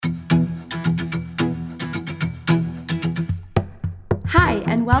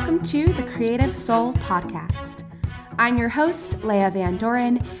and welcome to the Creative Soul Podcast. I'm your host, Leah Van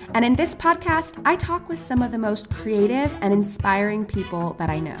Doren, and in this podcast, I talk with some of the most creative and inspiring people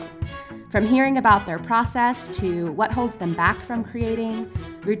that I know. From hearing about their process to what holds them back from creating,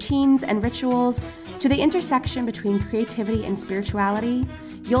 routines and rituals, to the intersection between creativity and spirituality,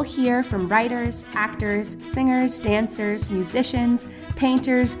 you'll hear from writers, actors, singers, dancers, musicians,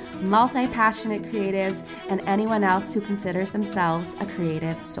 painters, multi-passionate creatives, and anyone else who considers themselves a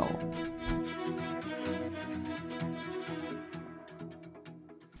creative soul.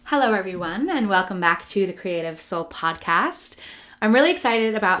 Hello, everyone, and welcome back to the Creative Soul Podcast. I'm really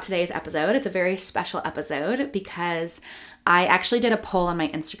excited about today's episode. It's a very special episode because I actually did a poll on my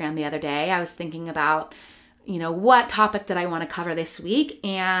Instagram the other day. I was thinking about, what topic did I want to cover this week?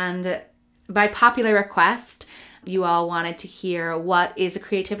 And by popular request, you all wanted to hear what is a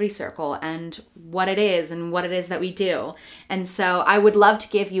creativity circle and what it is that we do. And so I would love to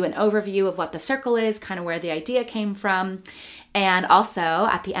give you an overview of what the circle is, kind of where the idea came from. And also,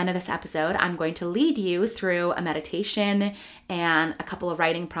 at the end of this episode, I'm going to lead you through a meditation and a couple of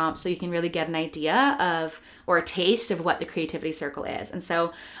writing prompts so you can really get an idea of, or a taste of what the creativity circle is. And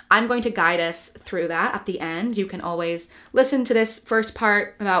so I'm going to guide us through that at the end. You can always listen to this first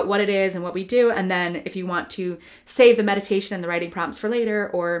part about what it is and what we do. And then if you want to save the meditation and the writing prompts for later,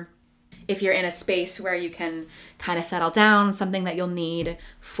 or if you're in a space where you can kind of settle down, something that you'll need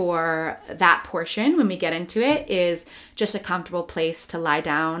for that portion when we get into it is just a comfortable place to lie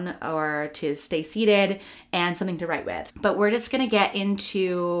down or to stay seated and something to write with. But we're just going to get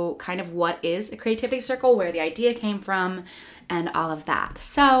into kind of what is a creativity circle, where the idea came from, and all of that.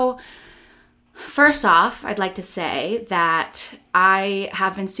 So first off, I'd like to say that I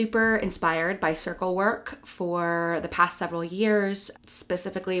have been super inspired by circle work for the past several years,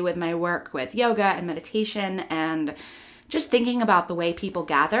 specifically with my work with yoga and meditation and just thinking about the way people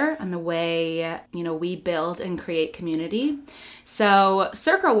gather and the way, we build and create community. So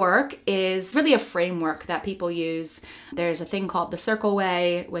circle work is really a framework that people use. There's a thing called the Circle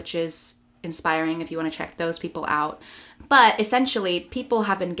Way, which is inspiring if you want to check those people out. But essentially, people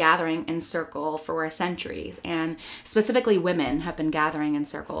have been gathering in circle for centuries, and specifically women have been gathering in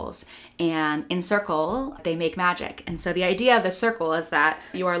circles. And in circle, they make magic. And so the idea of the circle is that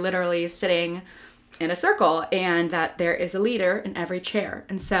you are literally sitting in a circle and that there is a leader in every chair.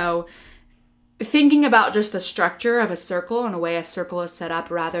 And so thinking about just the structure of a circle and the way a circle is set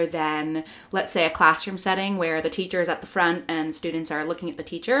up rather than, let's say, a classroom setting where the teacher is at the front and students are looking at the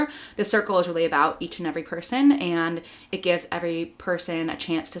teacher, the circle is really about each and every person, and it gives every person a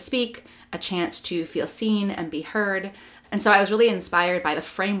chance to speak, a chance to feel seen and be heard. And so I was really inspired by the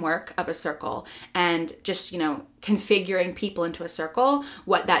framework of a circle and just, configuring people into a circle,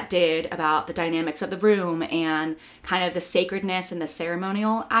 what that did about the dynamics of the room and kind of the sacredness and the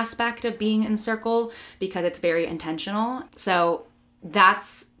ceremonial aspect of being in circle, because it's very intentional. So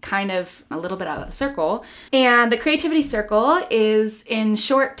that's kind of a little bit out of the circle. And the creativity circle is, in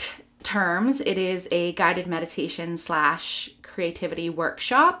short terms, it is a guided meditation / creativity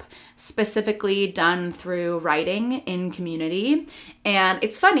workshop, specifically done through writing in community. And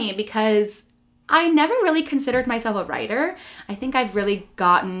it's funny because I never really considered myself a writer. I think I've really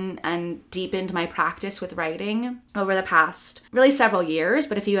gotten and deepened my practice with writing over the past really several years.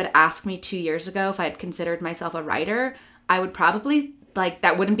 But if you had asked me 2 years ago if I had considered myself a writer, I would probably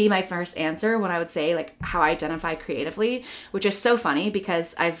that wouldn't be my first answer when I would say how I identify creatively, which is so funny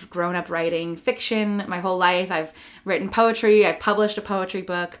because I've grown up writing fiction my whole life. I've written poetry. I've published a poetry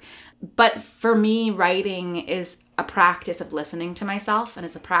book. But for me, writing is a practice of listening to myself, and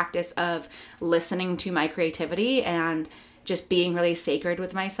it's a practice of listening to my creativity and just being really sacred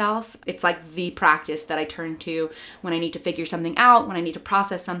with myself. It's like the practice that I turn to when I need to figure something out, when I need to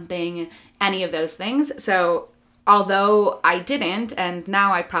process something, any of those things. So although I didn't, and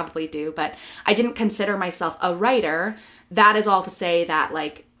now I probably do, but I didn't consider myself a writer, that is all to say that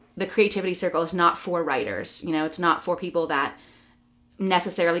the creativity circle is not for writers. It's not for people that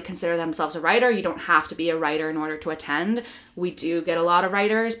necessarily consider themselves a writer. You don't have to be a writer in order to attend. We do get a lot of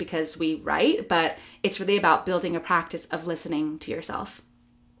writers because we write, but it's really about building a practice of listening to yourself.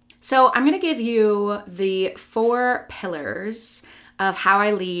 So I'm going to give you the 4 pillars of how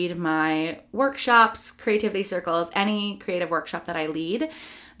I lead my workshops, creativity circles, any creative workshop that I lead.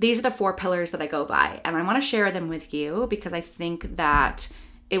 These are the 4 pillars that I go by, and I want to share them with you because I think that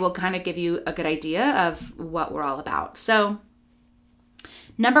it will kind of give you a good idea of what we're all about. So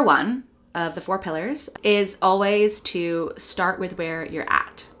number 1 of the 4 pillars is always to start with where you're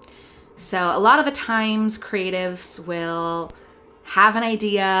at. So a lot of the times creatives will have an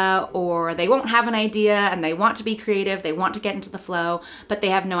idea, or they won't have an idea and they want to be creative, they want to get into the flow, but they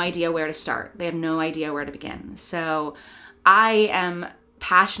have no idea where to start. They have no idea where to begin. So I am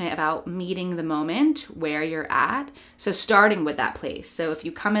passionate about meeting the moment where you're at. So starting with that place. So if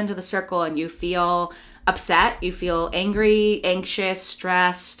you come into the circle and you feel upset, you feel angry, anxious,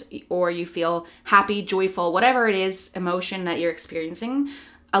 stressed, or you feel happy, joyful, whatever it is, emotion that you're experiencing,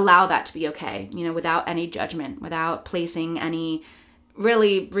 allow that to be okay, without any judgment, without placing any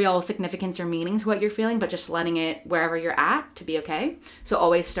really real significance or meaning to what you're feeling, but just letting it wherever you're at to be okay. So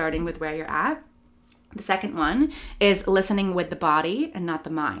always starting with where you're at. The second one is listening with the body and not the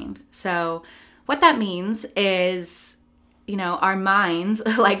mind. So what that means is, our minds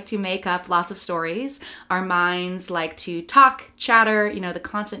like to make up lots of stories. Our minds like to talk, chatter, the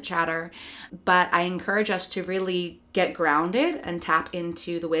constant chatter. But I encourage us to really get grounded and tap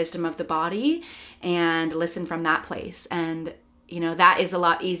into the wisdom of the body and listen from that place. And, that is a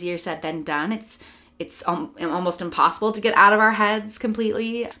lot easier said than done. It's almost impossible to get out of our heads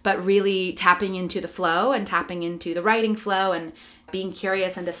completely, but really tapping into the flow and tapping into the writing flow and being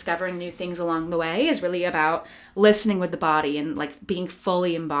curious and discovering new things along the way is really about listening with the body and like being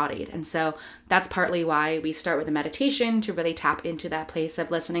fully embodied. And so that's partly why we start with a meditation, to really tap into that place of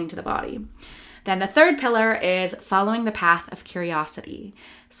listening to the body. Then the third pillar is following the path of curiosity.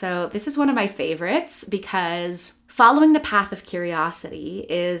 So this is one of my favorites because following the path of curiosity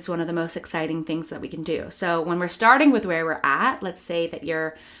is one of the most exciting things that we can do. So when we're starting with where we're at, let's say that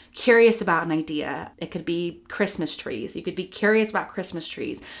you're curious about an idea. It could be Christmas trees. You could be curious about Christmas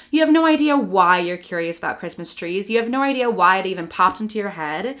trees. You have no idea why you're curious about Christmas trees. You have no idea why it even popped into your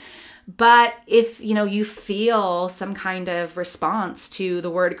head. But if, you feel some kind of response to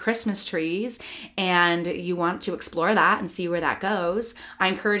the word Christmas trees and you want to explore that and see where that goes, I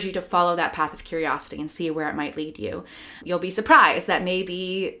encourage you to follow that path of curiosity and see where it might lead you. You'll be surprised that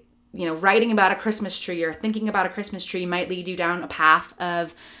maybe, writing about a Christmas tree or thinking about a Christmas tree might lead you down a path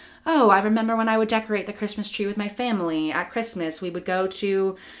of, oh, I remember when I would decorate the Christmas tree with my family at Christmas. We would go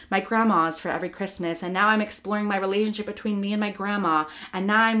to my grandma's for every Christmas. And now I'm exploring my relationship between me and my grandma. And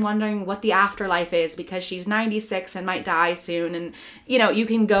now I'm wondering what the afterlife is because she's 96 and might die soon. And, you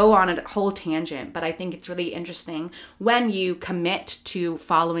can go on a whole tangent. But I think it's really interesting when you commit to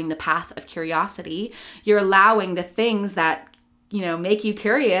following the path of curiosity, you're allowing the things that make you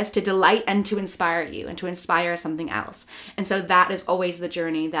curious to delight and to inspire you and to inspire something else. And so that is always the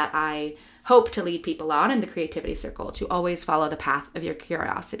journey that I hope to lead people on in the Creativity Circle, to always follow the path of your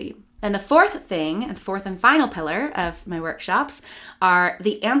curiosity. And the fourth and final pillar of my workshops are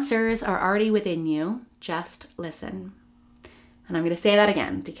the answers are already within you. Just listen. And I'm going to say that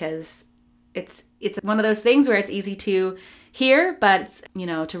again because it's one of those things where it's easy to hear, but it's,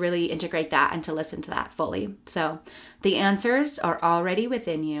 to really integrate that and to listen to that fully. So the answers are already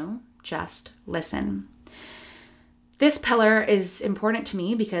within you. Just listen. This pillar is important to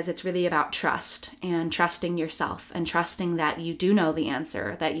me because it's really about trust and trusting yourself and trusting that you do know the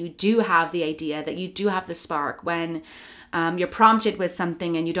answer, that you do have the idea, that you do have the spark. When you're prompted with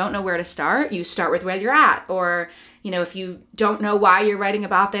something and you don't know where to start, you start with where you're at. Or, if you don't know why you're writing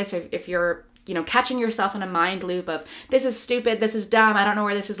about this, or if you're catching yourself in a mind loop of this is stupid, this is dumb, I don't know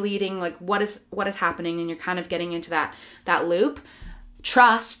where this is leading, like what is happening, and you're kind of getting into that loop.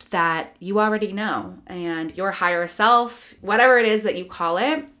 Trust that you already know, and your higher self, whatever it is that you call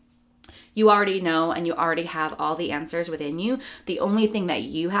it, you already know, and you already have all the answers within you. The only thing that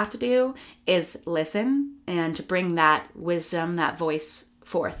you have to do is listen and to bring that wisdom, that voice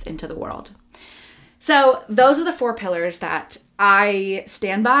forth into the world. So those are the 4 pillars that I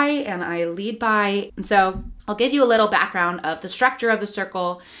stand by and I lead by. And so I'll give you a little background of the structure of the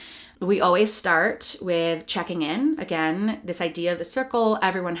circle. We always start with checking in. Again, this idea of the circle,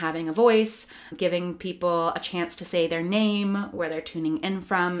 everyone having a voice, giving people a chance to say their name, where they're tuning in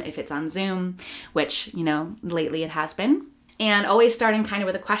from, if it's on Zoom, which, lately it has been. And always starting kind of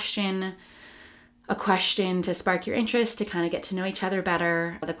with a question to spark your interest, to kind of get to know each other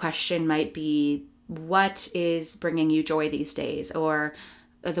better. The question might be, what is bringing you joy these days? Or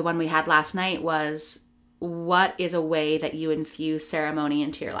the one we had last night was, what is a way that you infuse ceremony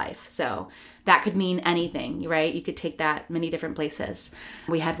into your life? So that could mean anything, right? You could take that many different places.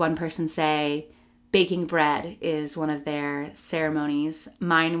 We had one person say baking bread is one of their ceremonies.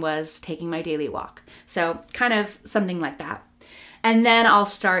 Mine was taking my daily walk. So kind of something like that. And then I'll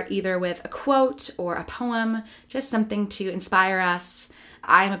start either with a quote or a poem, just something to inspire us.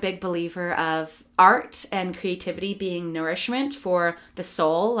 I'm a big believer of art and creativity being nourishment for the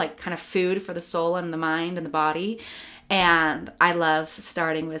soul, like kind of food for the soul and the mind and the body. And I love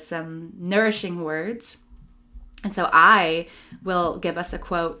starting with some nourishing words. And so I will give us a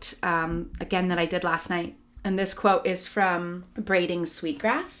quote, again, that I did last night. And this quote is from Braiding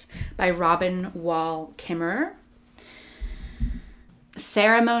Sweetgrass by Robin Wall Kimmerer.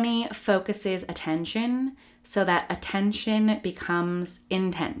 Ceremony focuses attention so that attention becomes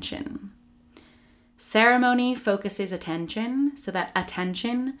intention. Ceremony focuses attention so that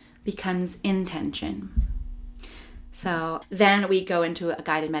attention becomes intention. So then we go into a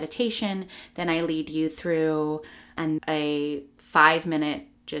guided meditation. Then I lead you through a 5-minute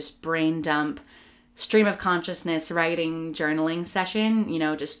just brain dump, stream of consciousness, writing, journaling session,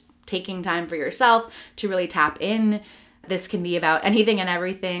 just taking time for yourself to really tap in. This can be about anything and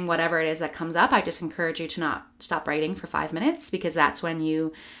everything, whatever it is that comes up. I just encourage you to not stop writing for 5 minutes, because that's when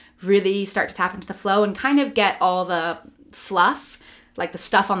you really start to tap into the flow and kind of get all the fluff, like the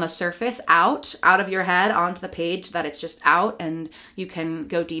stuff on the surface, out of your head onto the page, so that it's just out and you can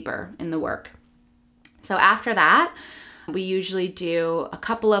go deeper in the work. So after that, we usually do a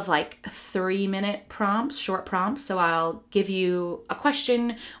couple of 3-minute prompts, short prompts. So I'll give you a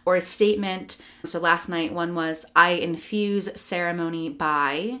question or a statement. So last night one was, I infuse ceremony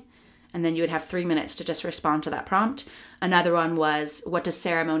by, and then you would have 3 minutes to just respond to that prompt. Another one was, what does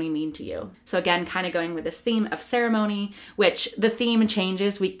ceremony mean to you? So again, kind of going with this theme of ceremony, which the theme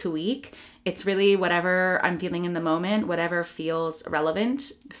changes week to week. It's really whatever I'm feeling in the moment, whatever feels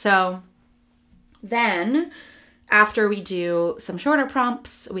relevant. So then after we do some shorter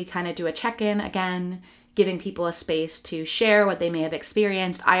prompts, we kind of do a check-in again, giving people a space to share what they may have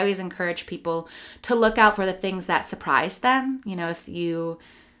experienced. I always encourage people to look out for the things that surprise them. If you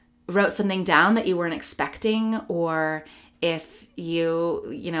wrote something down that you weren't expecting, or if you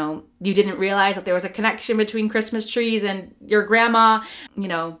didn't realize that there was a connection between Christmas trees and your grandma,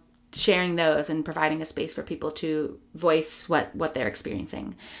 sharing those and providing a space for people to voice what they're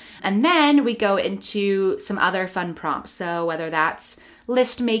experiencing. And then we go into some other fun prompts. So whether that's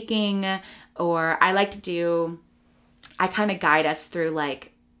list making, or I kind of guide us through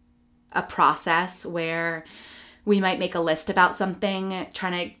a process where we might make a list about something,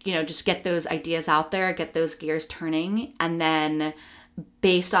 trying to, just get those ideas out there, get those gears turning. And then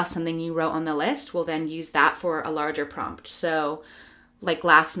based off something you wrote on the list, we'll then use that for a larger prompt. So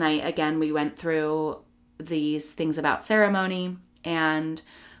last night, again, we went through these things about ceremony, and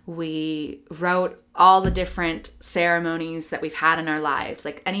we wrote all the different ceremonies that we've had in our lives,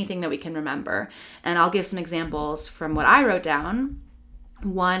 anything that we can remember. And I'll give some examples from what I wrote down.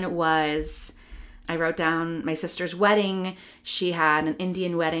 One was, I wrote down my sister's wedding. She had an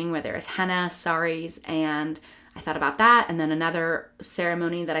Indian wedding where there was henna, saris, and I thought about that. And then another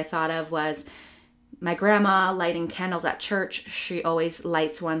ceremony that I thought of was my grandma lighting candles at church. She always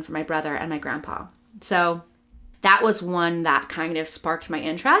lights one for my brother and my grandpa. So that was one that kind of sparked my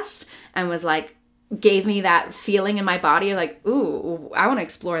interest and was gave me that feeling in my body of ooh, I want to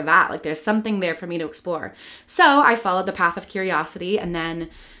explore that. There's something there for me to explore. So I followed the path of curiosity, and then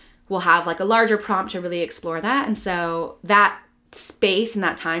we'll have a larger prompt to really explore that. And so that space and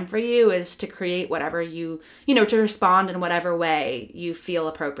that time for you is to create whatever to respond in whatever way you feel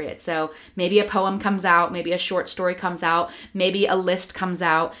appropriate. So maybe a poem comes out, maybe a short story comes out, maybe a list comes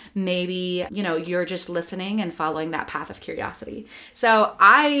out, maybe, you're just listening and following that path of curiosity. So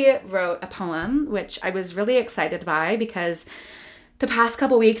I wrote a poem, which I was really excited by, because the past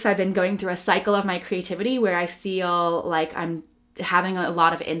couple weeks I've been going through a cycle of my creativity where I feel like I'm having a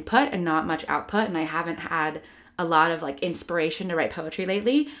lot of input and not much output, and I haven't had a lot of inspiration to write poetry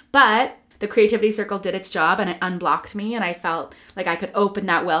lately. But the Creativity Circle did its job, and it unblocked me, and I felt like I could open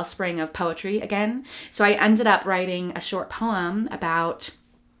that wellspring of poetry again. So I ended up writing a short poem about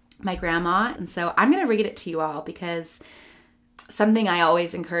my grandma. And so I'm going to read it to you all, because something I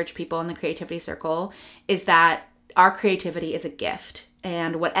always encourage people in the Creativity Circle is that our creativity is a gift,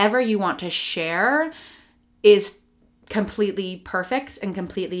 and whatever you want to share is completely perfect and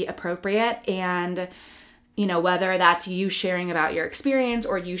completely appropriate. And whether that's you sharing about your experience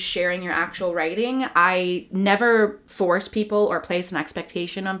or you sharing your actual writing, I never force people or place an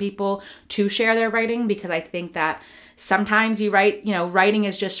expectation on people to share their writing, because I think that sometimes you write, writing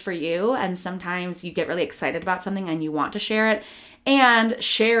is just for you, and sometimes you get really excited about something and you want to share it. And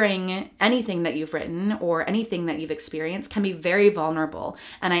sharing anything that you've written or anything that you've experienced can be very vulnerable.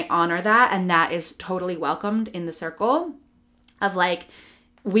 And I honor that, and that is totally welcomed in the circle of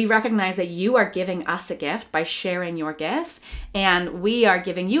we recognize that you are giving us a gift by sharing your gifts, and we are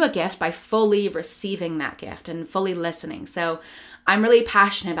giving you a gift by fully receiving that gift and fully listening. So I'm really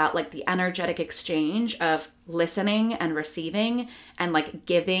passionate about the energetic exchange of listening and receiving, and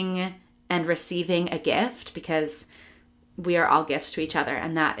giving and receiving a gift, because we are all gifts to each other,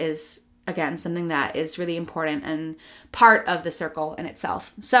 and that is again, something that is really important and part of the circle in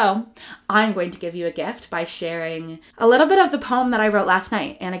itself. So I'm going to give you a gift by sharing a little bit of the poem that I wrote last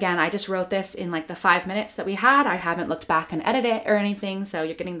night. And again, I just wrote this in like the 5 minutes that we had. I haven't looked back and edited it or anything. So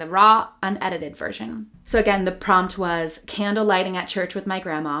you're getting the raw, unedited version. So again, the prompt was candle lighting at church with my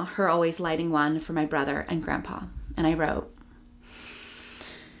grandma, her always lighting one for my brother and grandpa. And I wrote,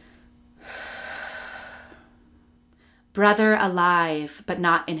 brother alive, but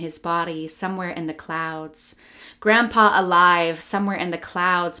not in his body, somewhere in the clouds. Grandpa alive, somewhere in the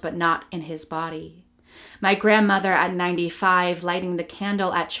clouds, but not in his body. My grandmother at 95, lighting the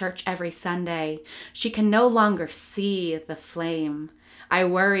candle at church every Sunday. She can no longer see the flame. I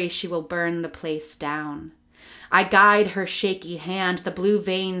worry she will burn the place down. I guide her shaky hand, the blue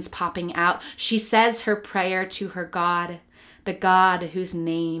veins popping out. She says her prayer to her God, the God whose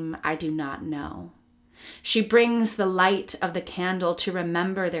name I do not know. She brings the light of the candle to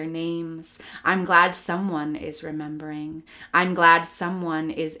remember their names. I'm glad someone is remembering. I'm glad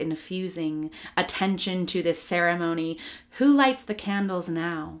someone is infusing attention to this ceremony. Who lights the candles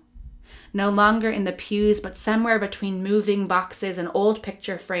now? No longer in the pews, but somewhere between moving boxes and old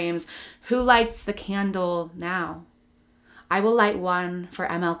picture frames. Who lights the candle now? I will light one for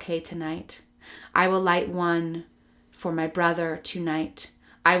MLK tonight. I will light one for my brother tonight.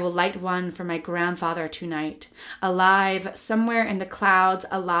 I will light one for my grandfather tonight. Alive, somewhere in the clouds,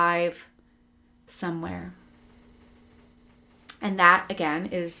 alive, somewhere. And that, again,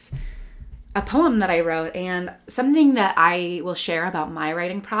 is a poem that I wrote and something that I will share about my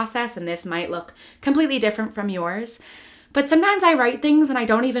writing process. And this might look completely different from yours. But sometimes I write things and I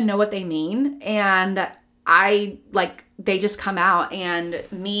don't even know what they mean. And they just come out, and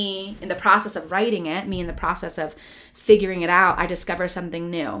me in the process of writing it, me in the process of figuring it out, I discover something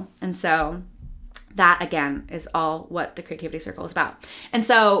new. And so that, again, is all what the Creativity Circle is about. And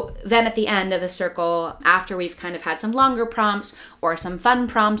so then at the end of the circle, after we've kind of had some longer prompts or some fun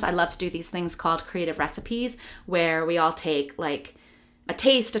prompts, I love to do these things called creative recipes, where we all take like a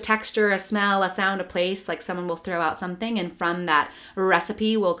taste, a texture, a smell, a sound, a place, like someone will throw out something, and from that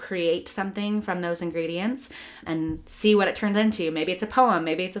recipe we'll create something from those ingredients and see what it turns into. Maybe it's a poem,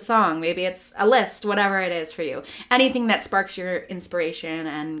 maybe it's a song, maybe it's a list, whatever it is for you. Anything that sparks your inspiration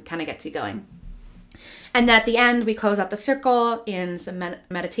and kind of gets you going. And then at the end, we close out the circle in some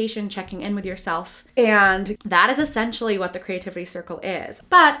meditation, checking in with yourself. And that is essentially what the Creativity Circle is.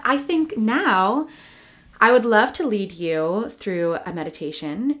 But I think now I would love to lead you through a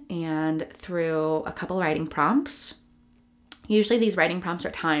meditation and through a couple writing prompts. Usually these writing prompts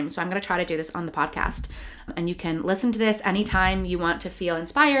are timed, so I'm going to try to do this on the podcast. And you can listen to this anytime you want to feel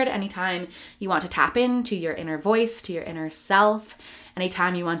inspired, anytime you want to tap into your inner voice, to your inner self,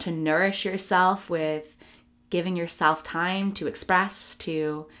 anytime you want to nourish yourself with giving yourself time to express,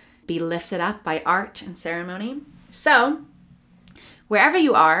 to be lifted up by art and ceremony. So wherever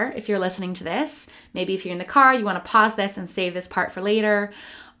you are, if you're listening to this, maybe if you're in the car, you want to pause this and save this part for later.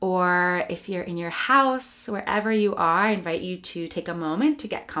 Or if you're in your house, wherever you are, I invite you to take a moment to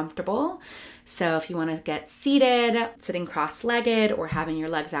get comfortable. So if you want to get seated, sitting cross-legged, or having your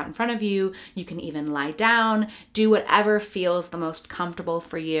legs out in front of you, you can even lie down. Do whatever feels the most comfortable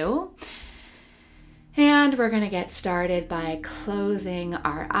for you. And we're going to get started by closing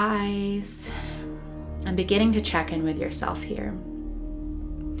our eyes and beginning to check in with yourself here.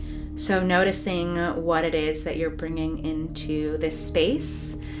 So noticing what it is that you're bringing into this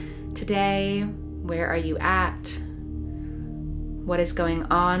space today. Where are you at? What is going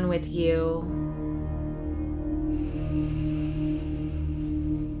on with you?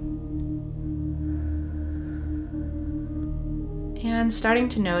 And starting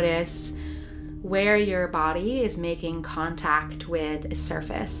to notice where your body is making contact with a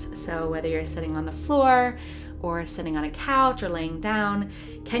surface. So whether you're sitting on the floor or sitting on a couch or laying down,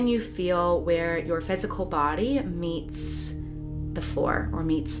 can you feel where your physical body meets the floor or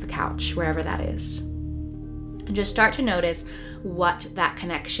meets the couch, wherever that is? And just start to notice what that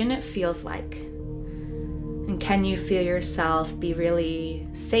connection feels like. And can you feel yourself be really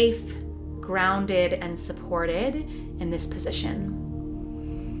safe, grounded, and supported in this position?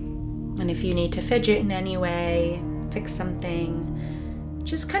 And if you need to fidget in any way, fix something,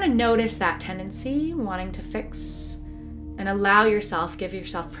 just kind of notice that tendency, wanting to fix, and allow yourself, give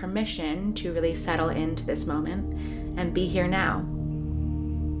yourself permission to really settle into this moment and be here now.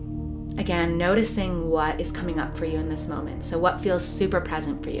 Again, noticing what is coming up for you in this moment. So what feels super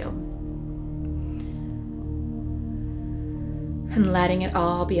present for you? And letting it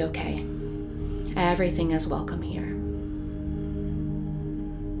all be okay. Everything is welcome here.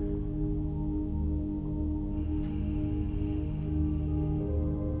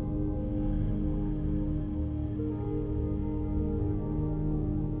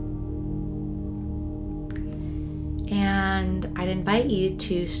 And I'd invite you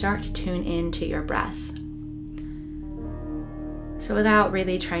to start to tune into your breath. So without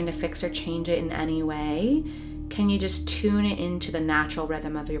really trying to fix or change it in any way, can you just tune it into the natural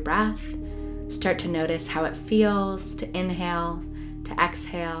rhythm of your breath? Start to notice how it feels to inhale, to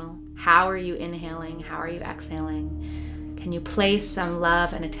exhale. How are you inhaling? How are you exhaling? Can you place some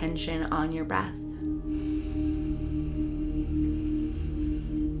love and attention on your breath?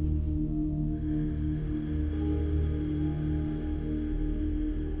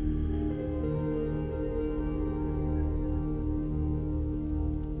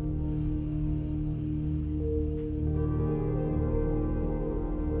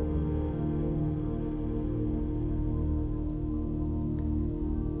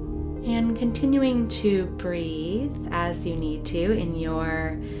 And continuing to breathe as you need to in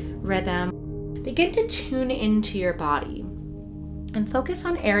your rhythm. Begin to tune into your body and focus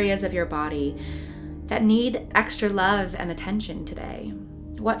on areas of your body that need extra love and attention today.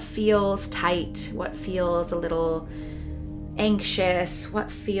 What feels tight? What feels a little anxious?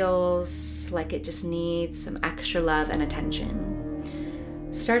 What feels like it just needs some extra love and attention?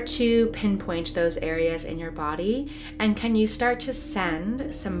 Start to pinpoint those areas in your body, and can you start to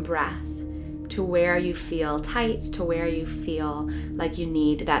send some breath to where you feel tight, to where you feel like you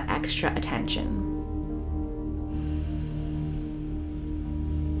need that extra attention.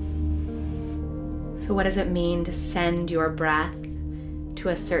 So what does it mean to send your breath to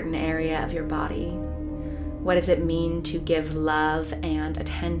a certain area of your body? What does it mean to give love and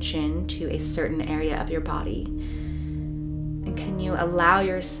attention to a certain area of your body? And can you allow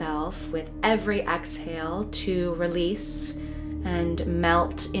yourself with every exhale to release and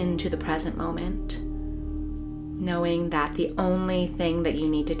melt into the present moment, knowing that the only thing that you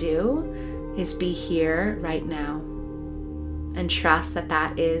need to do is be here right now, and trust that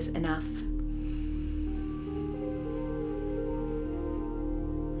that is enough.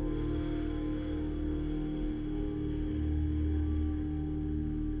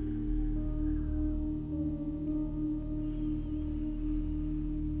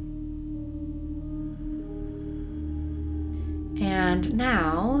 And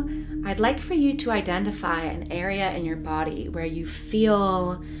now, I'd like for you to identify an area in your body where you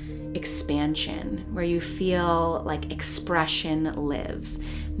feel expansion, where you feel like expression lives.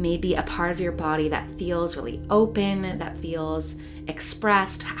 Maybe a part of your body that feels really open, that feels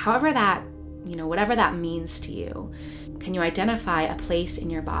expressed, however that, whatever that means to you. Can you identify a place in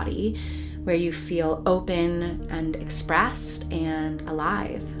your body where you feel open and expressed and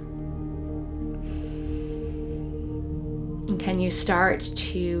alive? And can you start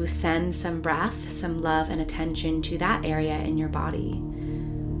to send some breath, some love and attention to that area in your body?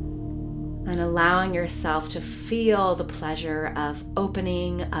 And allowing yourself to feel the pleasure of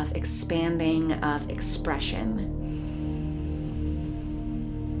opening, of expanding, of expression.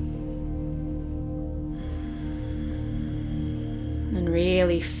 And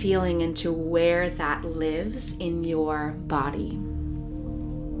really feeling into where that lives in your body.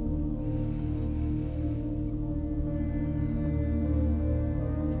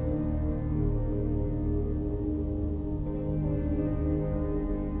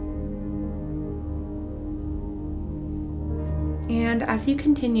 And as you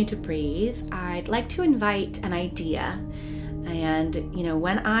continue to breathe, I'd like to invite an idea. And,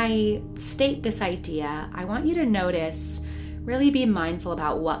 when I state this idea, I want you to notice, really be mindful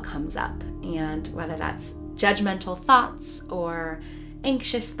about what comes up. And whether that's judgmental thoughts or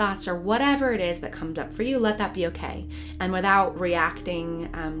anxious thoughts or whatever it is that comes up for you, let that be okay. And without reacting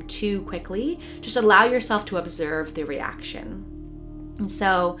too quickly, just allow yourself to observe the reaction. And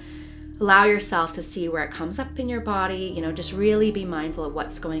so, allow yourself to see where it comes up in your body, just really be mindful of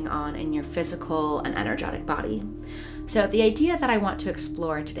what's going on in your physical and energetic body. So the idea that I want to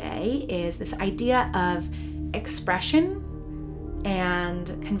explore today is this idea of expression and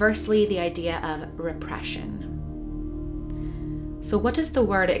conversely the idea of repression. So what does the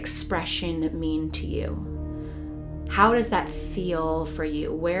word expression mean to you? How does that feel for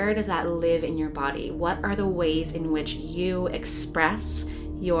you? Where does that live in your body? What are the ways in which you express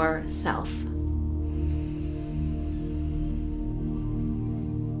yourself?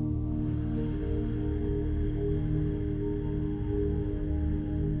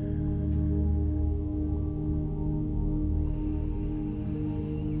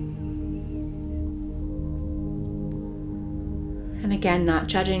 And again, not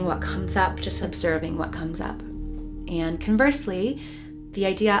judging what comes up, just observing what comes up. And conversely, the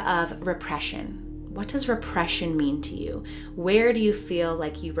idea of repression. What does repression mean to you? Where do you feel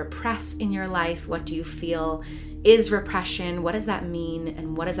like you repress in your life? What do you feel is repression? What does that mean?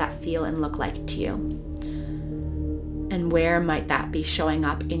 And what does that feel and look like to you? And where might that be showing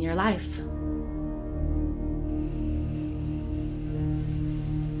up in your life?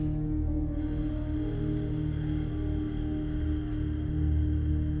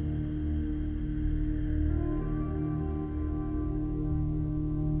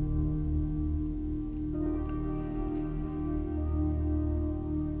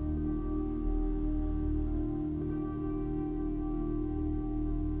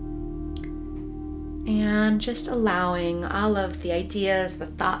 And just allowing all of the ideas, the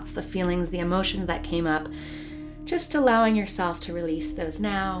thoughts, the feelings, the emotions that came up, just allowing yourself to release those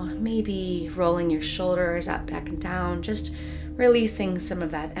now. Maybe rolling your shoulders up, back, and down, just releasing some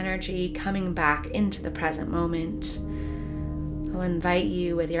of that energy, coming back into the present moment. I'll invite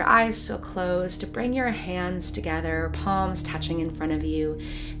you, with your eyes still closed, to bring your hands together, palms touching in front of you,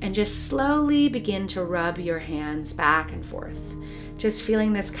 and just slowly begin to rub your hands back and forth. Just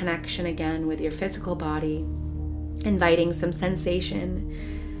feeling this connection again with your physical body, inviting some sensation.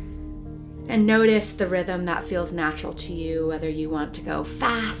 And notice the rhythm that feels natural to you, whether you want to go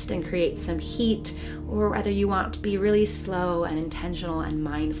fast and create some heat, or whether you want to be really slow and intentional and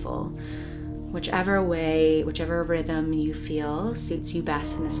mindful. Whichever way, whichever rhythm you feel suits you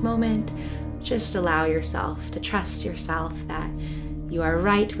best in this moment, just allow yourself to trust yourself that you are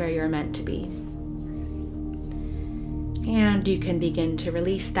right where you're meant to be. And you can begin to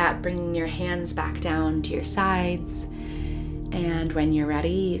release that, bringing your hands back down to your sides. And when you're ready,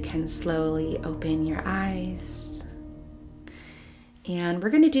 you can slowly open your eyes. And we're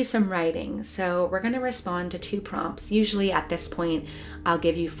going to do some writing. So we're going to respond to 2 prompts. Usually at this point, I'll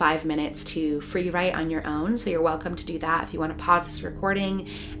give you 5 minutes to free write on your own. So you're welcome to do that if you want to pause this recording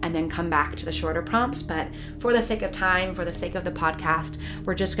and then come back to the shorter prompts. But for the sake of time, for the sake of the podcast,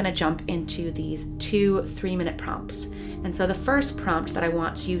 we're just going to jump into these 2 3-minute prompts. And so the first prompt that I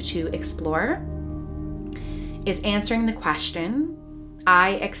want you to explore is answering the question,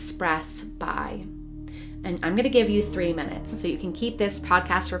 I express by. And I'm going to give you 3 minutes so you can keep this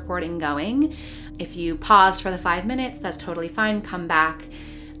podcast recording going. If you pause for the 5 minutes, that's totally fine. Come back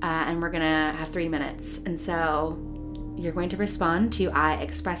and we're going to have 3 minutes. And so you're going to respond to I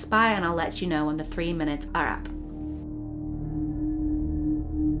express by, and I'll let you know when the 3 minutes are up.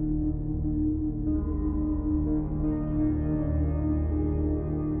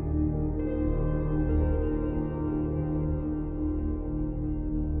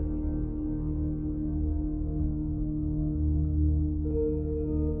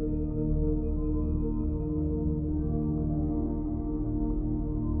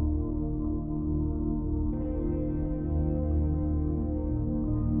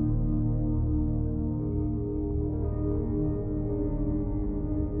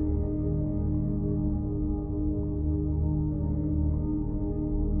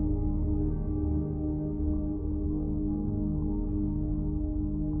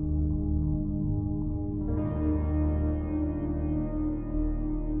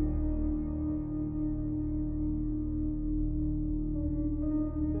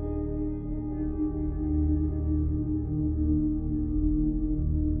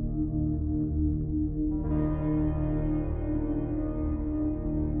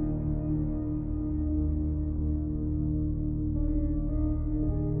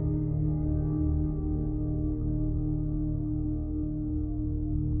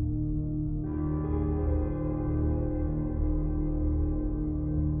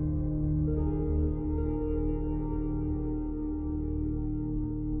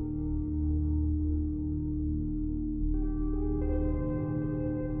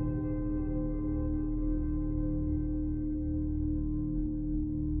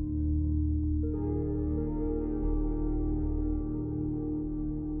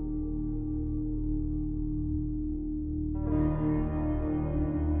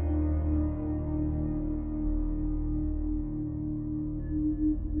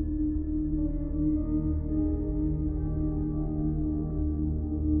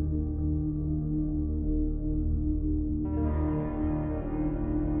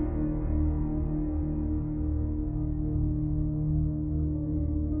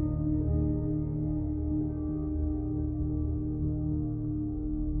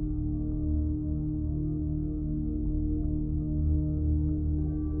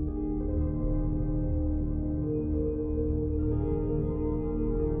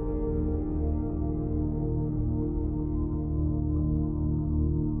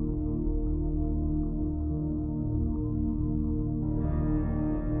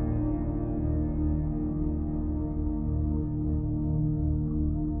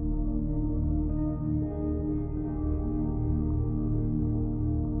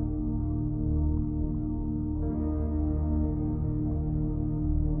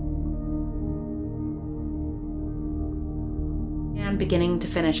 beginning to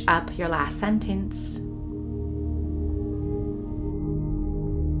finish up your last sentence.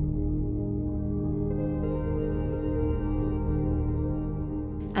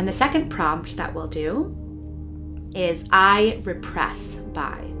 And the second prompt that we'll do is I repress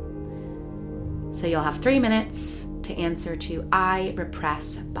by. So you'll have 3 minutes to answer to I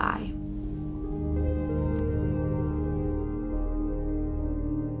repress by.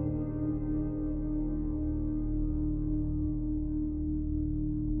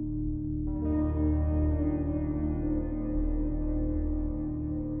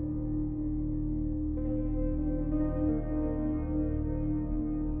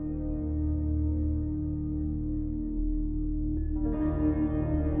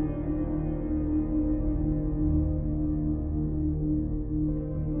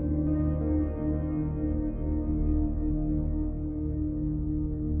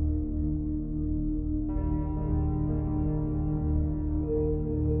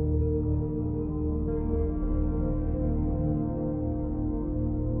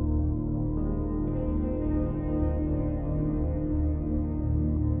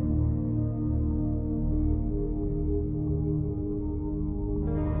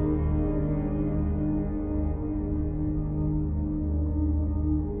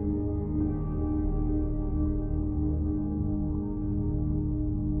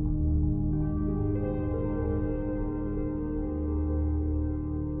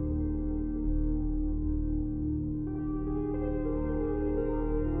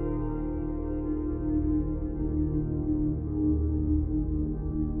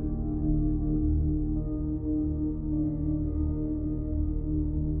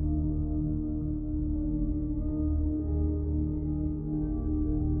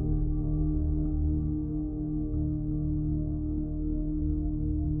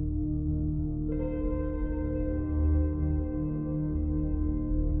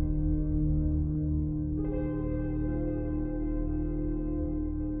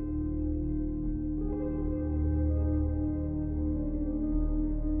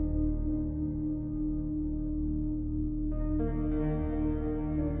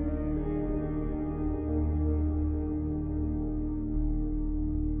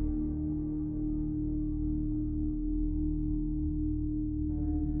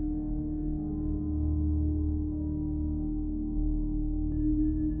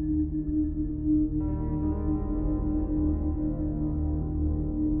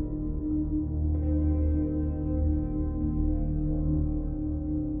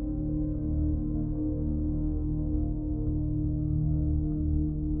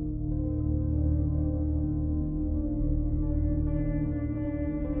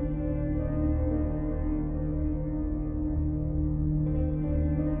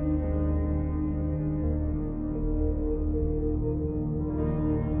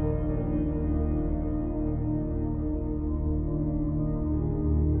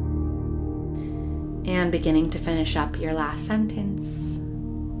 And beginning to finish up your last sentence.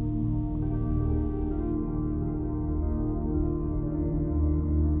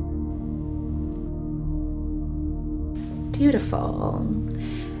 Beautiful.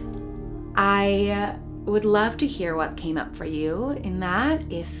 I would love to hear what came up for you in that.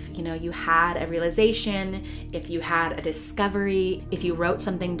 If you had a realization, if you had a discovery, if you wrote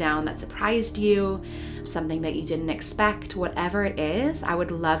something down that surprised you, something that you didn't expect, whatever it is, I would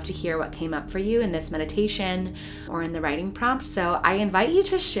love to hear what came up for you in this meditation or in the writing prompt. So I invite you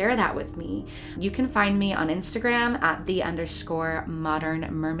to share that with me. You can find me on Instagram at @the_modern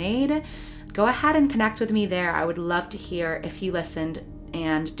mermaid. Go ahead and connect with me there. I would love to hear if you listened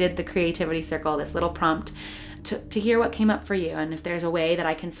and did the creativity circle, this little prompt, to hear what came up for you and if there's a way that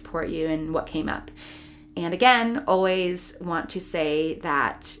I can support you in what came up. And again, always want to say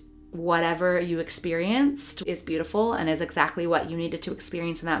that whatever you experienced is beautiful and is exactly what you needed to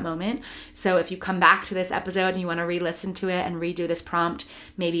experience in that moment. So if you come back to this episode and you want to re-listen to it and redo this prompt,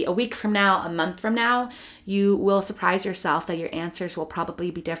 maybe a week from now, a month from now, you will surprise yourself that your answers will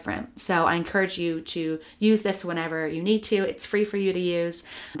probably be different. So I encourage you to use this whenever you need to. It's free for you to use.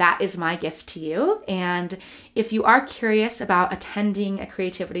 That is my gift to you. And if you are curious about attending a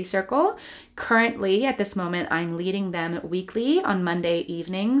creativity circle, currently at this moment, I'm leading them weekly on Monday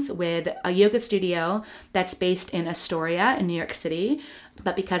evenings with a yoga studio that's based in Astoria in New York City.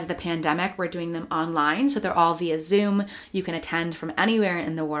 But because of the pandemic, we're doing them online. So they're all via Zoom. You can attend from anywhere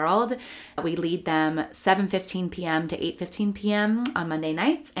in the world. We lead them 7:15 p.m. to 8:15 p.m. on Monday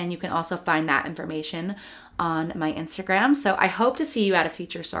nights. And you can also find that information on my Instagram. So I hope to see you at a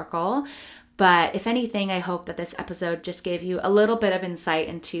future circle. But if anything, I hope that this episode just gave you a little bit of insight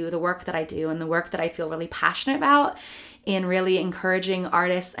into the work that I do and the work that I feel really passionate about in really encouraging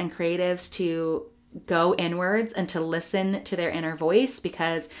artists and creatives to go inwards and to listen to their inner voice,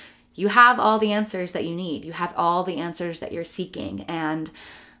 because you have all the answers that you need. You have all the answers that you're seeking. And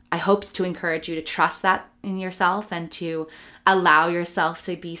I hope to encourage you to trust that in yourself and to allow yourself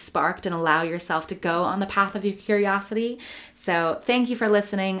to be sparked and allow yourself to go on the path of your curiosity. So thank you for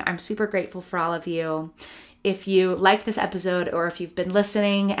listening. I'm super grateful for all of you. If you liked this episode, or if you've been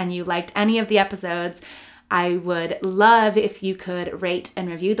listening and you liked any of the episodes, I would love if you could rate and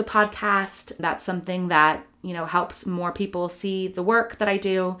review the podcast. That's something that, helps more people see the work that I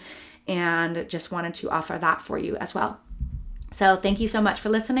do, and just wanted to offer that for you as well. So thank you so much for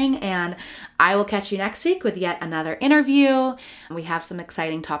listening, and I will catch you next week with yet another interview. We have some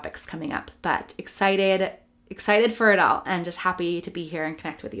exciting topics coming up, but excited for it all, and just happy to be here and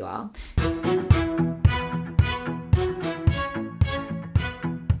connect with you all.